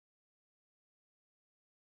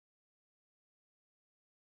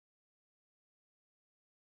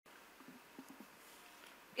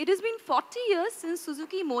It has been 40 years since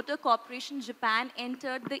Suzuki Motor Corporation Japan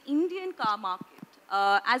entered the Indian car market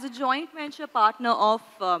as a joint venture partner of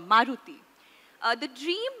Maruti. The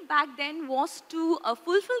dream back then was to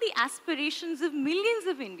fulfill the aspirations of millions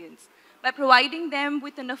of Indians by providing them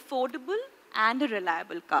with an affordable and a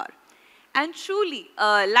reliable car. And truly,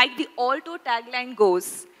 like the Alto tagline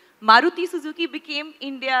goes, Maruti Suzuki became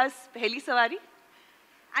India's Pehli Sawari.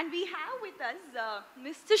 And we have with us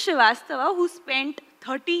Mr. Srivastava, who spent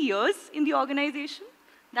 30 years in the organization.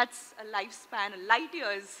 That's a lifespan, light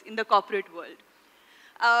years in the corporate world.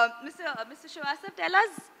 Mr. Srivastava, tell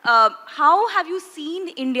us, how have you seen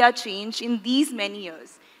India change in these many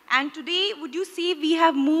years? And today, would you say we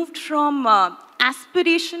have moved from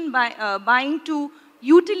aspiration buying to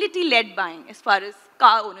utility-led buying as far as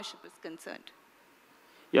car ownership is concerned?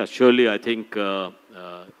 Yeah, surely I think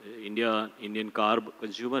Indian car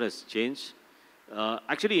consumer has changed.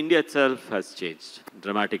 Actually, India itself has changed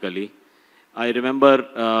dramatically. I remember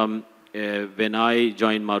when I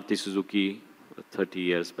joined Maruti Suzuki 30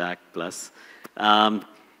 years back plus,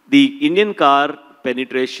 the Indian car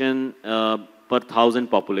penetration per 1,000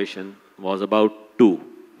 population was about 2.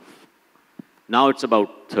 Now it's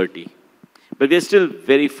about 30. But we're still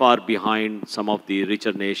very far behind some of the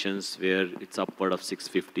richer nations where it's upward of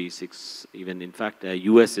 650, even in fact,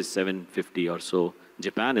 US is 750 or so.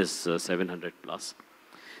 Japan is 700 plus.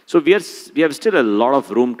 So we have still a lot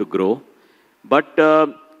of room to grow. But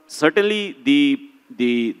certainly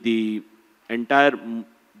the entire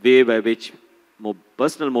way by which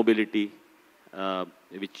personal mobility,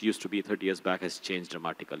 which used to be 30 years back, has changed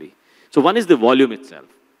dramatically. So one is the volume itself.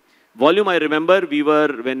 Volume, I remember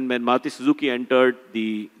when Maruti Suzuki entered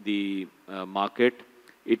the market,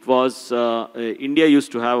 it was, India used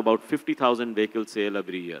to have about 50,000 vehicle sale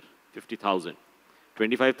every year, 50,000.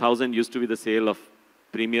 25,000 used to be the sale of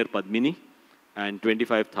Premier Padmini and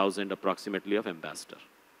 25,000 approximately of Ambassador.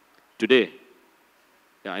 Today,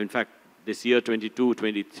 yeah, in fact, this year, 22,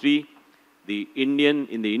 23, in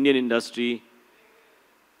the Indian industry,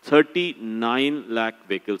 39 lakh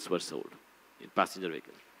vehicles were sold, in passenger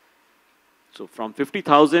vehicles. So from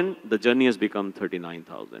 50,000, the journey has become 39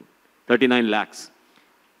 lakhs.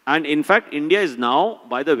 And in fact, India is now,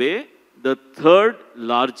 by the way, the 3rd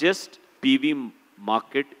largest PV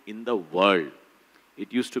market in the world.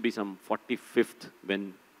 It used to be some 45th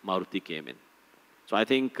when Maruti came in. So I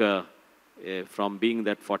think from being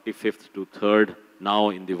that 45th to 3rd now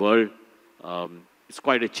in the world, it's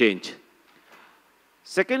quite a change.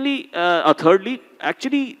 Secondly, thirdly,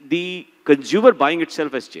 actually the consumer buying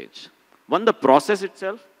itself has changed. One, the process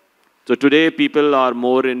itself. So today, people are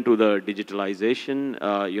more into the digitalization.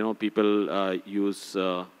 People use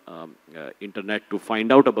internet to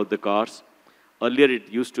find out about the cars. Earlier, it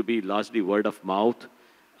used to be largely word of mouth.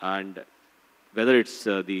 And whether it's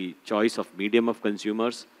the choice of medium of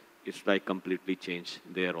consumers, it's like completely changed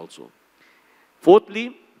there also.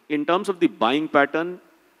 Fourthly, in terms of the buying pattern,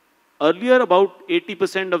 earlier about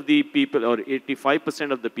 80% of the people or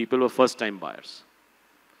 85% of the people were first-time buyers.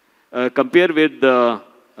 Compare with the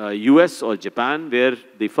US or Japan, where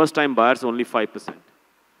the first-time buyers are only 5%.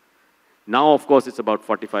 Now, of course, it's about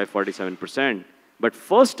 45, 47%. But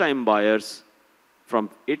first-time buyers from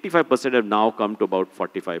 85% have now come to about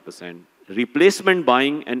 45%. Replacement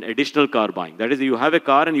buying and additional car buying. That is, you have a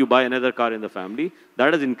car and you buy another car in the family.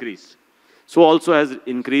 That has increased. So also has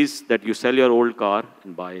increased that you sell your old car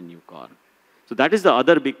and buy a new car. So that is the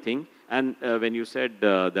other big thing. And when you said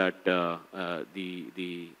that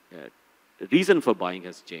the reason for buying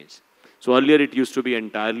has changed. So earlier it used to be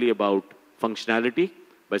entirely about functionality,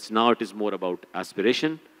 but now it is more about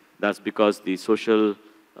aspiration. That's because the social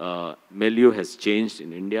milieu has changed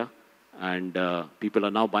in India, and people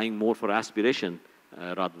are now buying more for aspiration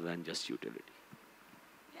rather than just utility.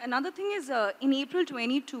 Another thing is, in April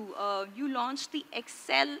 22, you launched the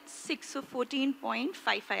XL6 of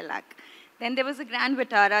 14.55 lakh. Then there was a Grand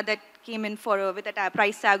Vitara that came in with a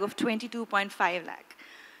price tag of 22.5 lakh.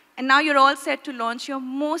 And now you're all set to launch your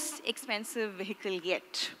most expensive vehicle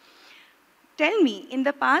yet. Tell me, in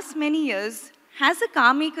the past many years, has the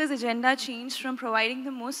car maker's agenda changed from providing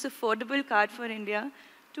the most affordable car for India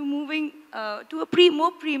to moving to a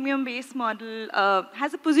more premium-based model?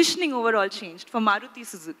 Has the positioning overall changed for Maruti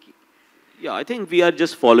Suzuki? Yeah, I think we are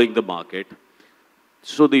just following the market.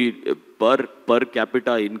 So the per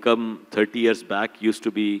capita income 30 years back used to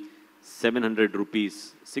be 700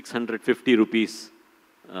 rupees, 650 rupees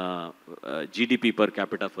GDP per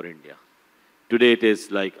capita for India. Today it is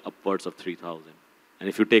like upwards of 3,000. And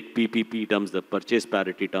if you take PPP terms, the purchase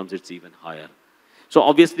parity terms, it's even higher. So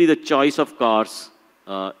obviously the choice of cars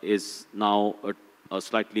is now a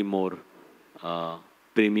slightly more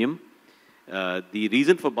premium. The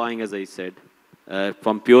reason for buying, as I said,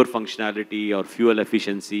 from pure functionality or fuel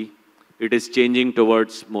efficiency, it is changing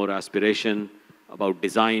towards more aspiration, about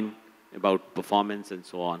design, about performance, and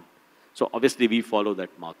so on. So obviously, we follow that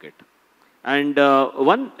market. And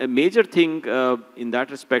one major thing in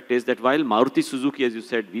that respect is that while Maruti Suzuki, as you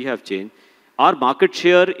said, we have changed, our market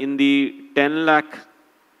share in the 10 lakh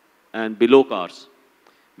and below cars,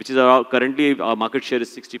 which is currently our market share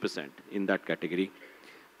is 60% in that category.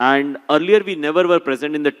 And earlier, we never were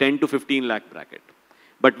present in the 10 to 15 lakh bracket.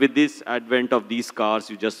 But with this advent of these cars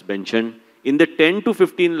you just mentioned, in the 10 to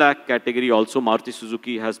 15 lakh category also, Maruti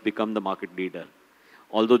Suzuki has become the market leader.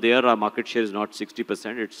 Although there our market share is not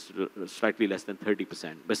 60%, it's slightly less than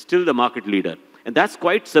 30%, but still the market leader. And that's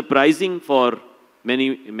quite surprising for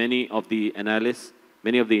many of the analysts,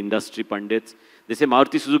 many of the industry pundits. They say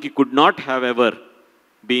Maruti Suzuki could not have ever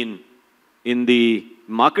been in the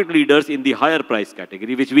market leaders in the higher price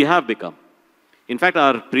category, which we have become. In fact,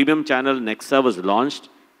 our premium channel Nexa was launched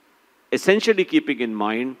essentially keeping in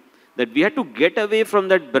mind that we had to get away from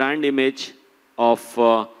that brand image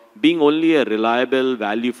of being only a reliable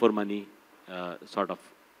value for money sort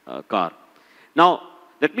of car. Now,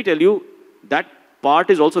 let me tell you, that part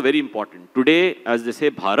is also very important. Today, as they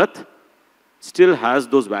say, Bharat still has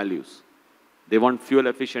those values. They want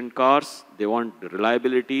fuel-efficient cars, they want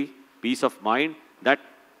reliability, peace of mind. That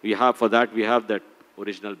we have, for that, we have that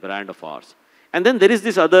original brand of ours. And then there is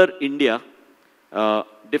this other India,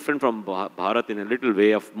 different from Bharat in a little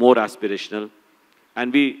way, of more aspirational.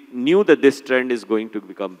 And we knew that this trend is going to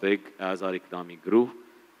become big as our economy grew.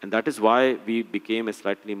 And that is why we became a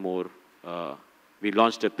slightly more, we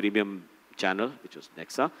launched a premium channel, which was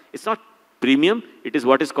Nexa. It's not premium, it is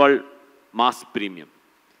what is called mass premium.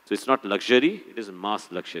 So it's not luxury, it is mass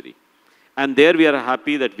luxury. And there we are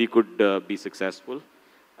happy that we could be successful.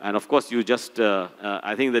 And of course, you just,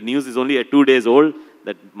 I think the news is only 2 days old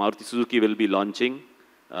that Maruti Suzuki will be launching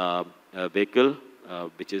a vehicle,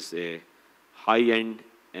 which is a high-end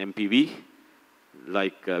MPV,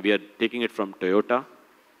 like we are taking it from Toyota.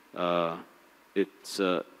 And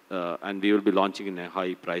we will be launching in a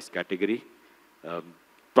high price category,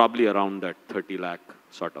 probably around that 30 lakh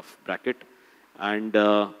sort of bracket. And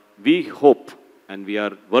we hope, and we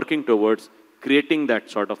are working towards creating that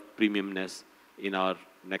sort of premiumness in our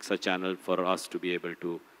Nexa channel for us to be able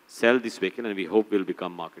to sell this vehicle, and we hope we'll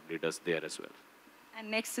become market leaders there as well.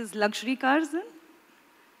 And next is luxury cars then?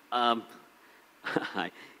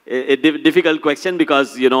 A difficult question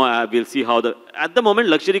because, you know, we'll see how at the moment,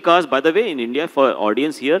 luxury cars, by the way, in India, for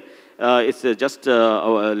audience here, it's just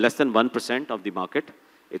less than 1% of the market.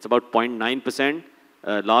 It's about 0.9%.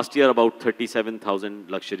 Last year, about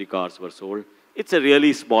 37,000 luxury cars were sold. It's a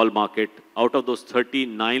really small market. Out of those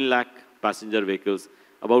 39 lakh passenger vehicles,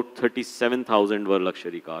 about 37,000 were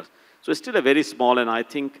luxury cars. So it's still a very small, and I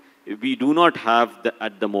think we do not have,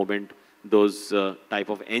 at the moment, those type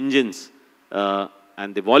of engines.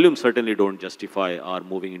 And the volume certainly don't justify our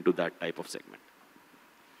moving into that type of segment.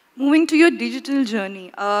 Moving to your digital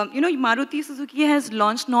journey, you know, Maruti Suzuki has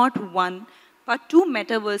launched not one, but 2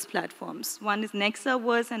 metaverse platforms. One is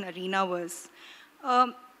Nexaverse and Arenaverse.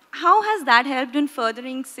 How has that helped in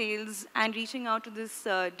furthering sales and reaching out to this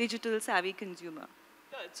digital savvy consumer?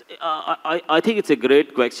 Yeah, I think it's a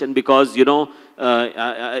great question because, you know,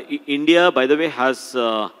 India, by the way, has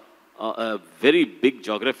a very big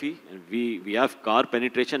geography, and we have car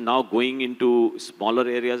penetration now going into smaller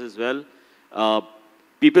areas as well.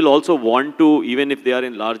 People also want to, even if they are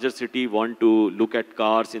in larger city, want to look at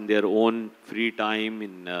cars in their own free time,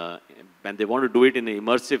 and they want to do it in an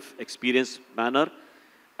immersive experience manner.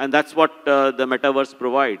 And that's what the metaverse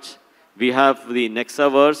provides. We have the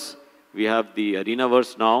Nexaverse, we have the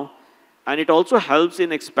Arenaverse now, and it also helps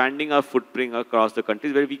in expanding our footprint across the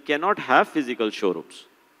countries where we cannot have physical showrooms.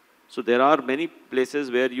 So there are many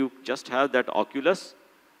places where you just have that Oculus,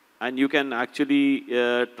 and you can actually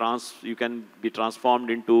you can be transformed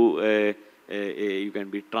into you can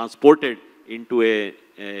be transported into a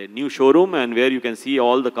new showroom, and where you can see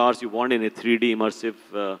all the cars you want in a 3D immersive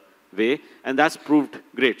way, and that's proved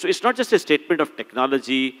great. So it's not just a statement of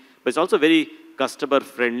technology, but it's also very customer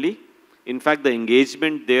friendly. In fact, the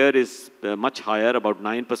engagement there is much higher, about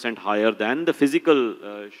 9% higher than the physical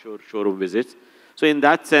showroom visits. So in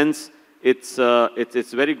that sense, it's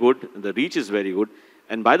very good. The reach is very good.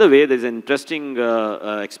 And by the way, there's an interesting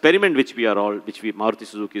experiment which Maruti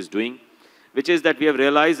Suzuki is doing, which is that we have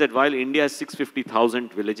realized that while India has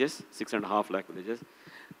 650,000 villages, 6.5 lakh villages,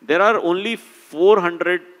 there are only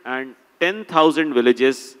 410,000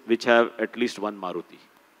 villages which have at least one Maruti.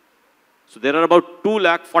 So there are about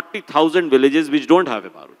 240,000 villages which don't have a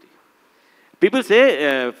Maruti. People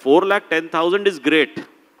say 4,10,000 is great.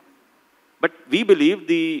 But we believe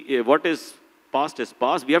what is past is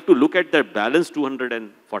past. We have to look at the balance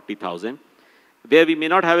 240,000, where we may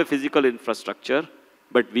not have a physical infrastructure,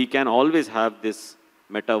 but we can always have this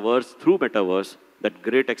metaverse, through metaverse, that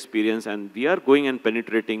great experience, and we are going and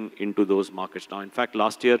penetrating into those markets now. In fact,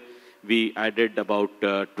 last year, we added about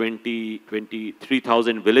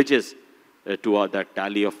 23,000 villages to that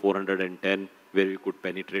tally of 410, where we could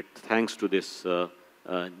penetrate thanks to this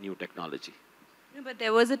new technology. But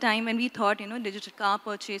there was a time when we thought, digital car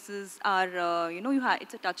purchases are,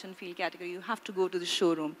 it's a touch and feel category. You have to go to the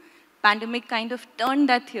showroom. Pandemic kind of turned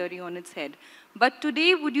that theory on its head. But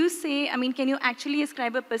today, would you say, can you actually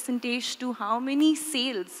ascribe a percentage to how many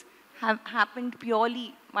sales have happened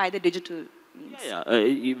purely via the digital means? Yeah.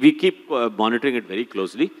 We keep monitoring it very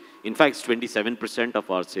closely. In fact, it's 27% of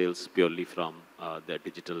our sales purely from the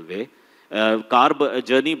digital way. Car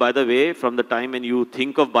journey, by the way, from the time when you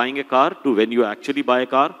think of buying a car to when you actually buy a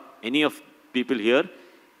car, any of people here,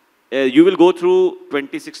 you will go through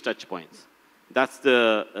 26 touch points. That's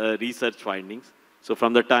the research findings. So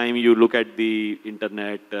from the time you look at the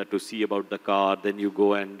internet to see about the car, then you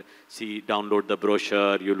go and download the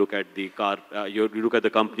brochure, you look at the car, you look at the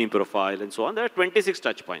company profile and so on. There are 26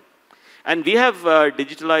 touch points. And we have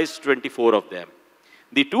digitalized 24 of them.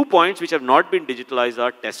 The 2 points which have not been digitalized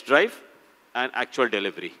are test drive and actual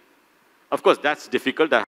delivery. Of course, that's difficult.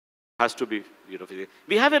 That has to be,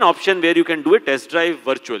 we have an option where you can do a test drive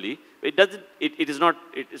virtually. It's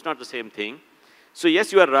not the same thing. So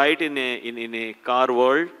yes, you are right. In a car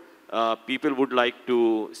world, people would like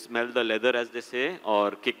to smell the leather, as they say,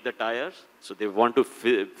 or kick the tires. So they want to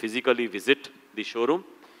physically visit the showroom.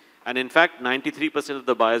 And in fact, 93% of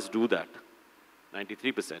the buyers do that.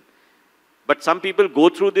 93%. But some people go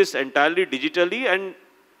through this entirely digitally, and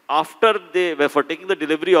after for taking the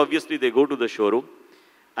delivery, obviously they go to the showroom.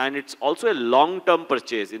 And it's also a long-term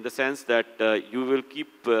purchase in the sense that you will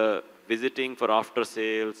keep visiting for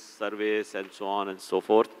after-sales, service, and so on and so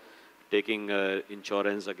forth, taking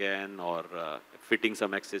insurance again or fitting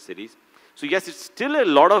some accessories. So yes, it's still a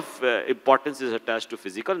lot of importance is attached to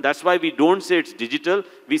physical. And that's why we don't say it's digital,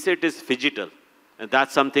 we say it is phygital. And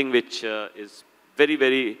that's something which is very,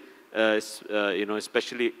 very,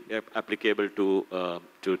 especially applicable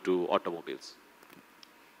to automobiles.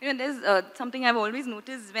 There's something I've always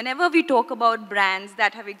noticed. Whenever we talk about brands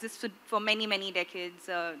that have existed for many, many decades,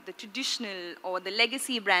 the traditional or the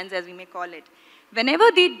legacy brands, as we may call it, whenever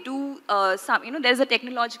they do there's a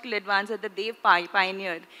technological advance that they've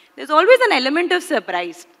pioneered, there's always an element of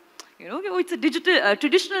surprise. It's a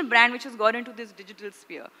traditional brand which has got into this digital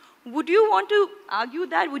sphere. Would you want to argue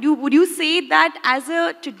that? Would you say that as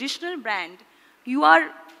a traditional brand,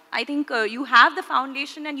 I think you have the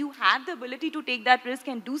foundation and you have the ability to take that risk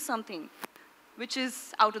and do something which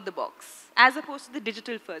is out of the box, as opposed to the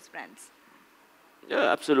digital-first brands?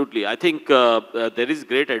 Yeah, absolutely. I think there is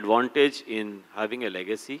great advantage in having a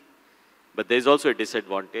legacy, but there is also a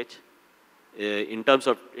disadvantage in times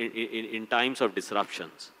of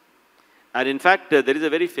disruptions. And in fact, there is a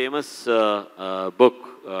very famous book,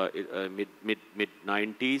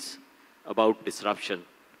 mid-90s, about disruption.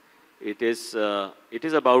 It is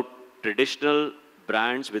about traditional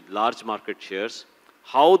brands with large market shares,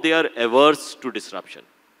 how they are averse to disruption.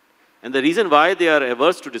 And the reason why they are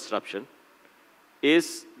averse to disruption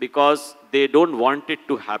is because they don't want it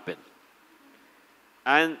to happen.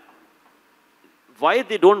 And why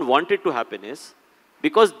they don't want it to happen is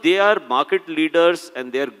because they are market leaders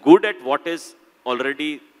and they are good at what is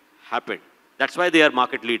already happened. That's why they are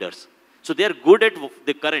market leaders. So they are good at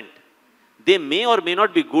the current. They may or may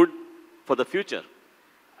not be good for the future.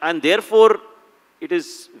 And therefore, it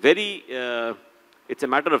is it's a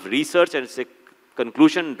matter of research, and it's a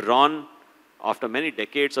conclusion drawn after many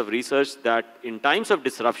decades of research that in times of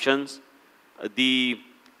disruptions, the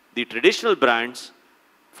traditional brands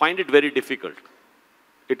find it very difficult.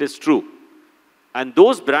 It is true. And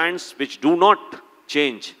those brands which do not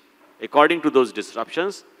change according to those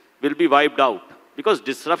disruptions will be wiped out, because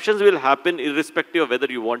disruptions will happen irrespective of whether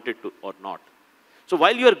you want it to or not. So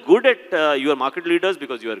while you are good at, you are market leaders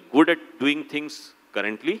because you are good at doing things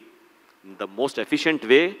currently in the most efficient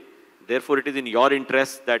way, therefore it is in your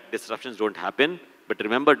interest that disruptions don't happen. But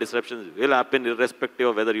remember, disruptions will happen irrespective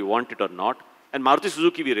of whether you want it or not. And Maruti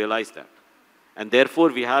Suzuki, we realize that. And therefore,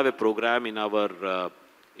 we have a program in our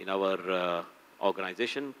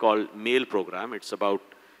organization called MAIL program. It's about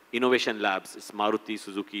innovation labs. It's Maruti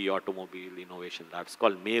Suzuki Automobile Innovation Labs. It's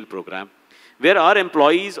called MAIL program, where our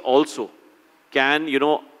employees also can,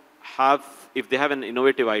 if they have an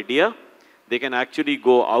innovative idea, they can actually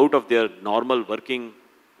go out of their normal working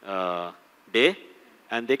day,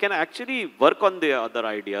 and they can actually work on the other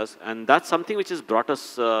ideas, and that's something which has brought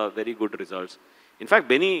us very good results. In fact,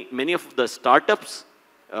 many of the startups,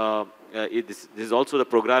 this is also the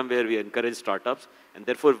program where we encourage startups, and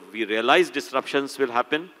therefore we realize disruptions will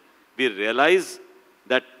happen. We realize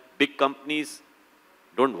that big companies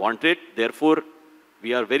don't want it, therefore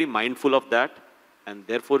we are very mindful of that, and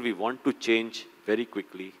therefore we want to change very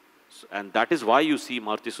quickly. And that is why you see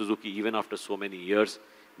Maruti Suzuki, even after so many years,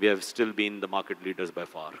 we have still been the market leaders by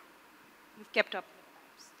far. You've kept up.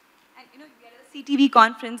 And you know, we are at a CTV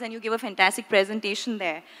conference and you give a fantastic presentation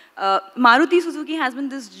there. Maruti Suzuki has been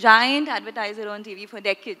this giant advertiser on TV for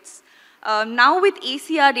decades. Now with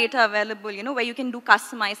ACR data available, you know, where you can do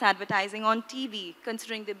customized advertising on TV,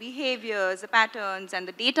 considering the behaviors, the patterns, and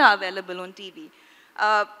the data available on TV,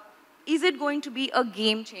 is it going to be a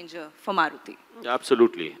game changer for Maruti?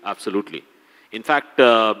 Absolutely, absolutely. In fact,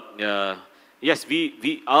 yes,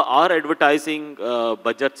 our advertising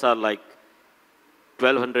budgets are like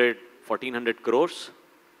 1,200, 1,400 crores,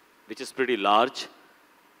 which is pretty large.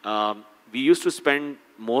 We used to spend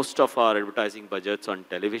most of our advertising budgets on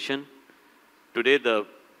television. Today, the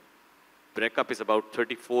breakup is about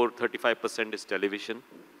 35% is television,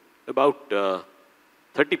 about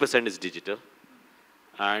 30% is digital,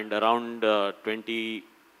 and around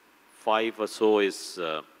 25 or so is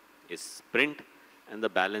print, and the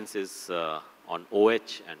balance is on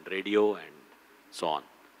OH and radio and so on.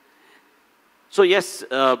 So yes,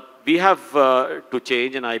 we have to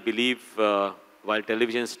change, and I believe while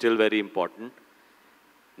television is still very important.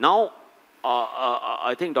 Now,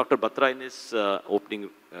 I think Dr. Batra in his opening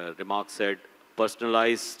remarks said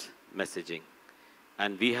personalized messaging.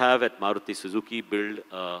 And we have at Maruti Suzuki built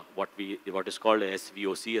what is called a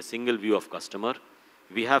SVOC, a single view of customer.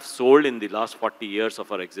 We have sold in the last 40 years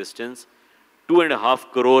of our existence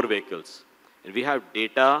 2.5 crore vehicles. And we have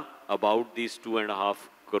data about these 2.5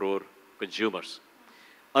 crore consumers.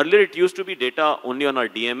 Earlier it used to be data only on our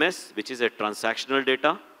DMS, which is a transactional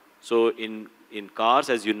data. So in cars,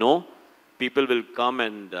 as you know, people will come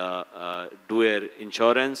and do their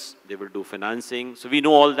insurance, they will do financing. So we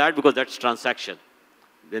know all that because that's transaction.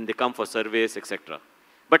 Then they come for surveys, etc.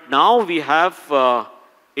 But now we have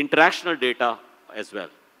interactional data as well.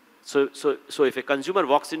 So if a consumer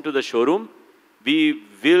walks into the showroom, we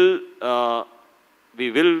will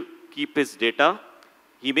keep his data.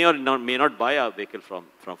 He may or may not buy a vehicle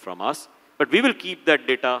from us, but we will keep that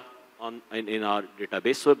data in our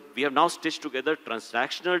database. So we have now stitched together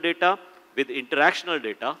transactional data with interactional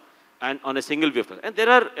data and on a single view. And there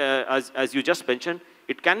are, as you just mentioned,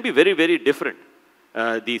 it can be very, very different.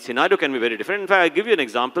 The scenario can be very different. In fact, I'll give you an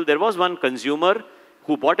example. There was one consumer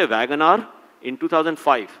who bought a WagonR in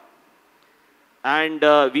 2005. And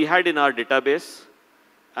we had in our database.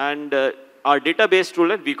 And our database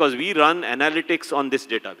told us, because we run analytics on this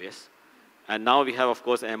database. And now we have, of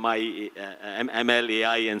course, ML,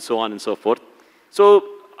 AI, and so on and so forth. So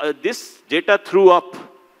this data threw up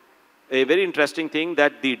a very interesting thing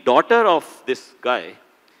that the daughter of this guy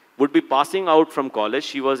would be passing out from college.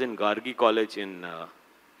 She was in Gargi College in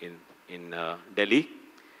Delhi.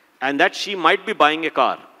 And that she might be buying a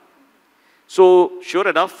car. So sure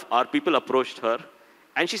enough, our people approached her.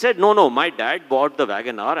 And she said, no, my dad bought the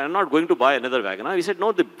WagonR. I'm not going to buy another WagonR. We said,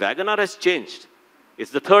 no, the WagonR has changed.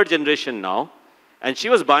 It's the third generation now. And she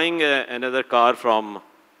was buying another car from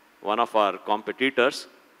one of our competitors.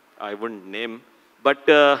 I wouldn't name. But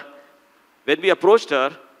when we approached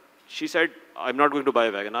her, she said, I'm not going to buy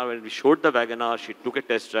a WagonR. When we showed the WagonR, she took a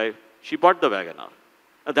test drive. She bought the WagonR.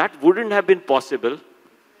 Now, that wouldn't have been possible.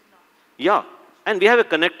 Yeah. And we have a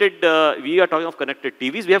connected, we are talking of connected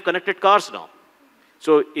TVs. We have connected cars now.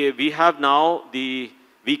 So we have now we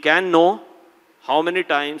can know how many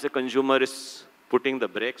times a consumer is putting the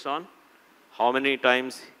brakes on, how many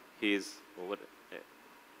times he's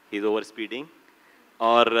over speeding,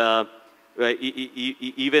 or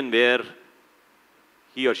even where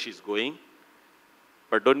he or she is going.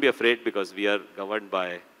 But don't be afraid, because we are governed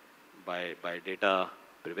by data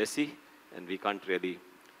privacy, and we can't really.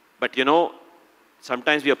 But you know,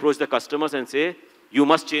 sometimes we approach the customers and say, you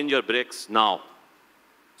must change your brakes now.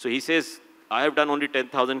 So he says, I have done only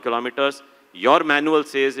 10,000 kilometers. Your manual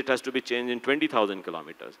says it has to be changed in 20,000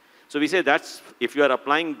 kilometers. So we say that's if you are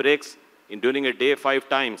applying brakes during a day 5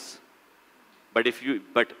 times. But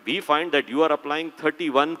we find that you are applying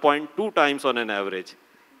 31.2 times on an average.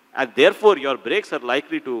 And therefore, your brakes are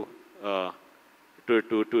likely to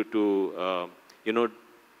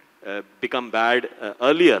become bad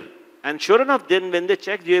earlier. And sure enough, then when they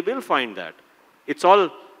check, they will find that. It's all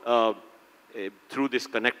through this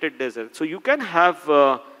connectedness. So you can have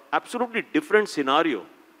absolutely different scenario.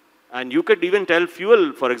 And you could even tell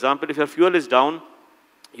fuel, for example, if your fuel is down,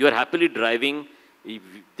 you are happily driving,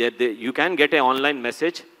 you can get an online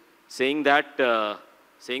message saying that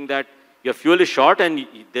your fuel is short and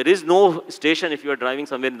there is no station if you are driving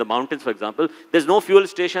somewhere in the mountains, for example. There's no fuel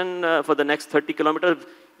station for the next 30 kilometers.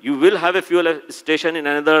 You will have a fuel station in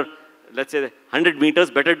another, let's say, 100 meters.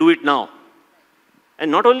 Better do it now. And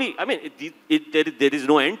not only, I mean, there is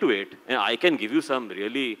no end to it. And I can give you some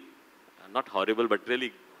really, not horrible, but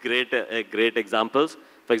really great examples.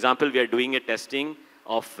 For example, we are doing a testing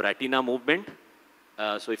of retina movement.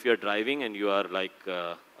 So if you are driving and you are like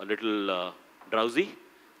a little drowsy,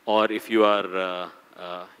 or if you are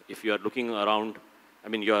looking around, I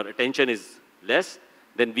mean, your attention is less,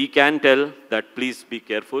 then we can tell that please be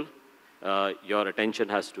careful. Your attention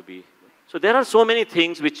has to be. So there are so many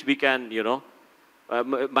things which we can, you know.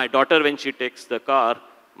 My daughter, when she takes the car,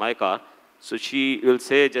 my car, so she will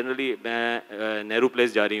say generally, मैं Nehru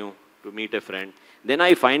Place जा रही हूँ to meet a friend. Then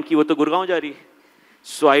I find कि वो तो गुड़गांव जा रही है.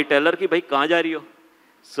 So I tell her कि भाई कहाँ जा रही हो?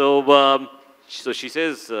 So she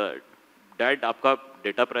says, Dad, आपका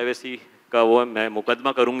data privacy का वो मैं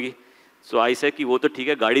मुकदमा करूँगी. So I say कि वो तो ठीक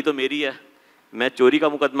है, गाड़ी तो मेरी है, मैं चोरी का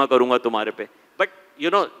मुकदमा करूँगा तुम्हारे पे. But you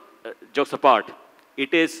know, jokes apart,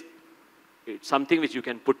 it's something which you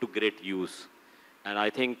can put to great use. And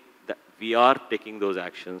I think that we are taking those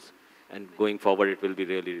actions, and going forward it will be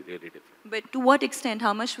really, really different. But to what extent,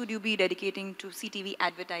 how much would you be dedicating to CTV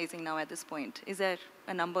advertising now at this point? Is there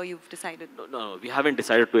a number you've decided? No, we haven't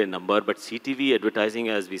decided to a number, but CTV advertising,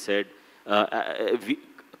 as we said,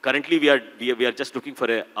 currently we are just looking for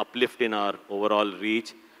an uplift in our overall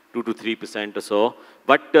reach, 2 to 3% or so,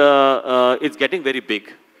 but it's getting very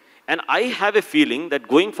big. And I have a feeling that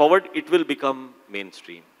going forward, it will become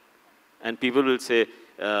mainstream. And people will say,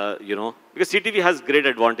 you know, because CTV has great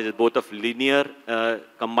advantages, both of linear,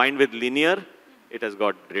 combined with linear, it has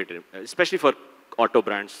got great, especially for auto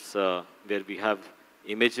brands, where we have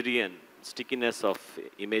imagery and stickiness of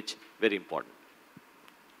image, very important.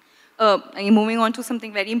 Moving on to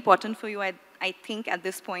something very important for you, I think, at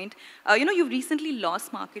this point. You know, you've recently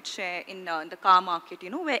lost market share in the car market,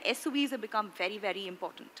 you know, where SUVs have become very, very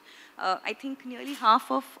important. I think nearly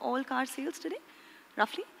half of all car sales today,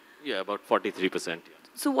 roughly? Yeah, about 43%. Yeah.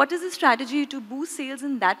 So what is the strategy to boost sales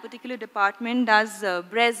in that particular department? Does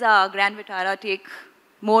Brezza, Grand Vitara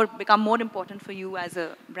become more important for you as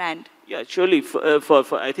a brand? Yeah, surely.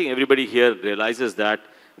 I think everybody here realizes that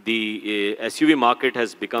the SUV market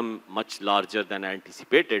has become much larger than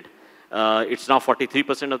anticipated. It's now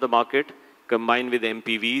 43% of the market, combined with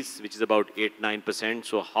MPVs, which is about 8-9%.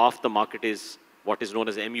 So half the market is what is known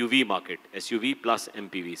as MUV market, SUV plus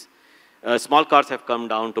MPVs. Small cars have come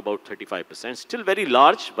down to about 35%. Still very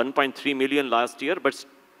large, 1.3 million last year, but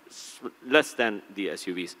less than the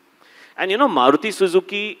SUVs. And you know, Maruti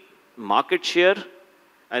Suzuki market share,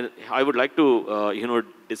 and I would like to you know,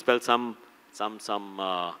 dispel some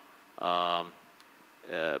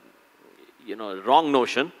you know, wrong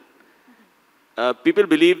notion. People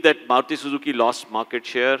believe that Maruti Suzuki lost market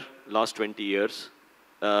share last 20 years.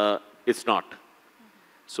 It's not.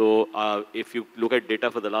 So if you look at data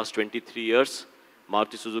for the last 23 years,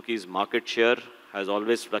 Maruti Suzuki's market share has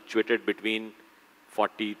always fluctuated between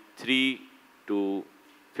 43 to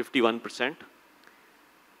 51%.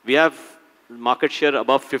 We have market share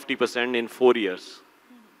above 50% in 4 years,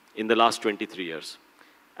 in the last 23 years.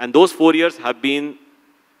 And those 4 years have been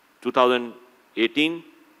 2018,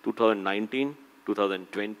 2019,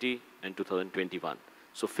 2020, and 2021.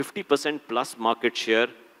 So 50% plus market share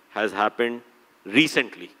has happened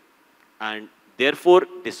recently. And therefore,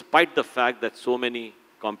 despite the fact that so many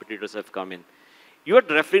competitors have come in, you are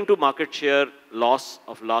referring to market share loss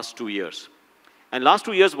of last 2 years. And last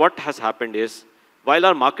 2 years, what has happened is, while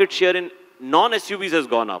our market share in non-SUVs has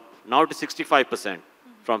gone up, now to 65%,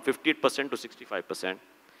 from 58% to 65%,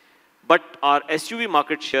 but our SUV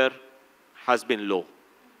market share has been low.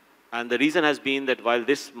 And the reason has been that while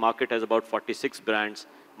this market has about 46 brands,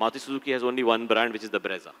 Maruti Suzuki has only one brand, which is the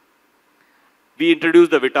Brezza. We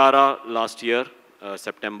introduced the Vitara last year,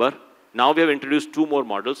 September. Now we have introduced 2 more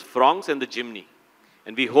models, Fronx and the Jimny.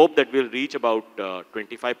 And we hope that we'll reach about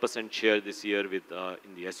 25% share this year with,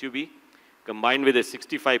 in the SUV, combined with a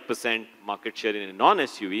 65% market share in a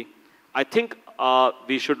non-SUV. I think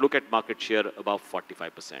we should look at market share above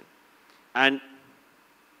 45%. And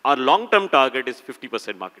our long-term target is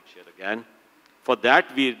 50% market share again. For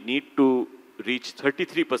that, we need to reach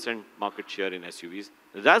 33% market share in SUVs.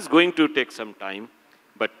 That's going to take some time,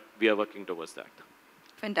 but we are working towards that.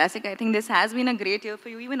 Fantastic. I think this has been a great year for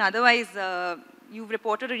you. Even otherwise, you've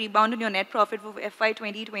reported a rebound in your net profit for FY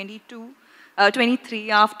 2022.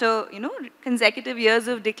 23 after, consecutive years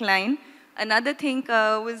of decline. Another thing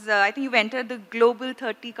was, I think you've entered the global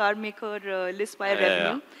 30 car maker list by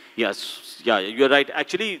revenue. Yes, yeah, you're right.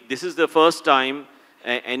 Actually, this is the first time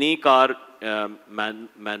any car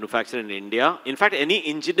manufacturer in India, in fact, any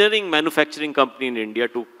engineering manufacturing company in India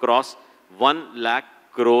to cross 1 lakh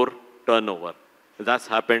crore turnover. That's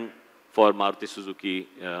happened for Maruti Suzuki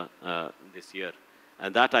this year.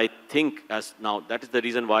 And that I think that is the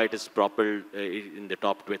reason why it is propelled in the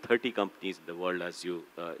top 30 companies in the world, as you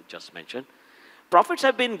just mentioned. Profits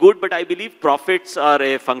have been good, but I believe profits are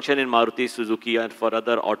a function in Maruti Suzuki and for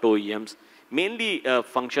other auto OEMs, mainly a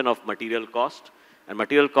function of material cost. And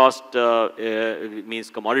material cost means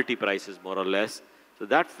commodity prices, more or less. So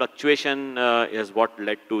that fluctuation is what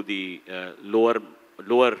led to the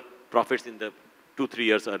lower profits in the 2-3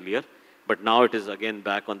 years earlier. But now it is again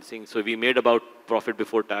back on the thing. So we made about profit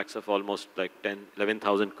before tax of almost like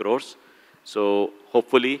 11,000 crores. So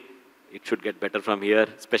hopefully it should get better from here,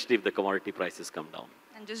 especially if the commodity prices come down.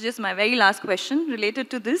 And just my very last question related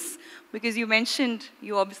to this, because you mentioned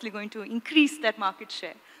you're obviously going to increase that market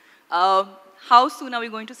share. How soon are we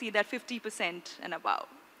going to see that 50% and above?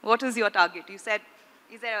 What is your target? You said,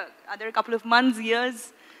 are there a couple of months,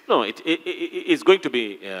 years? No, it's going to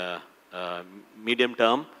be medium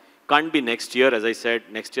term. Can't be next year, as I said.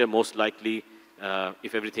 Next year, most likely,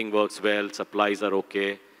 if everything works well, supplies are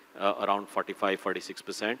okay, around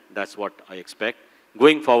 45-46%. That's what I expect.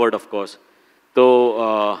 Going forward, of course. तो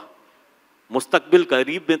मुस्तकबिल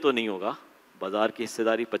करीब में तो नहीं होगा. बाजार की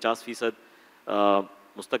हिस्सेदारी 50%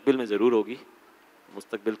 मुस्तकबिल में ज़रूर होगी.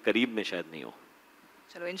 मुस्तकबिल करीब में शायद नहीं हो.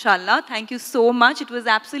 चलो, inshallah. Thank you so much. It was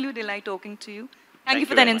absolute delight talking to you. Thank you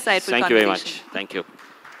for that insightful conversation. Thank you very much. Thank you.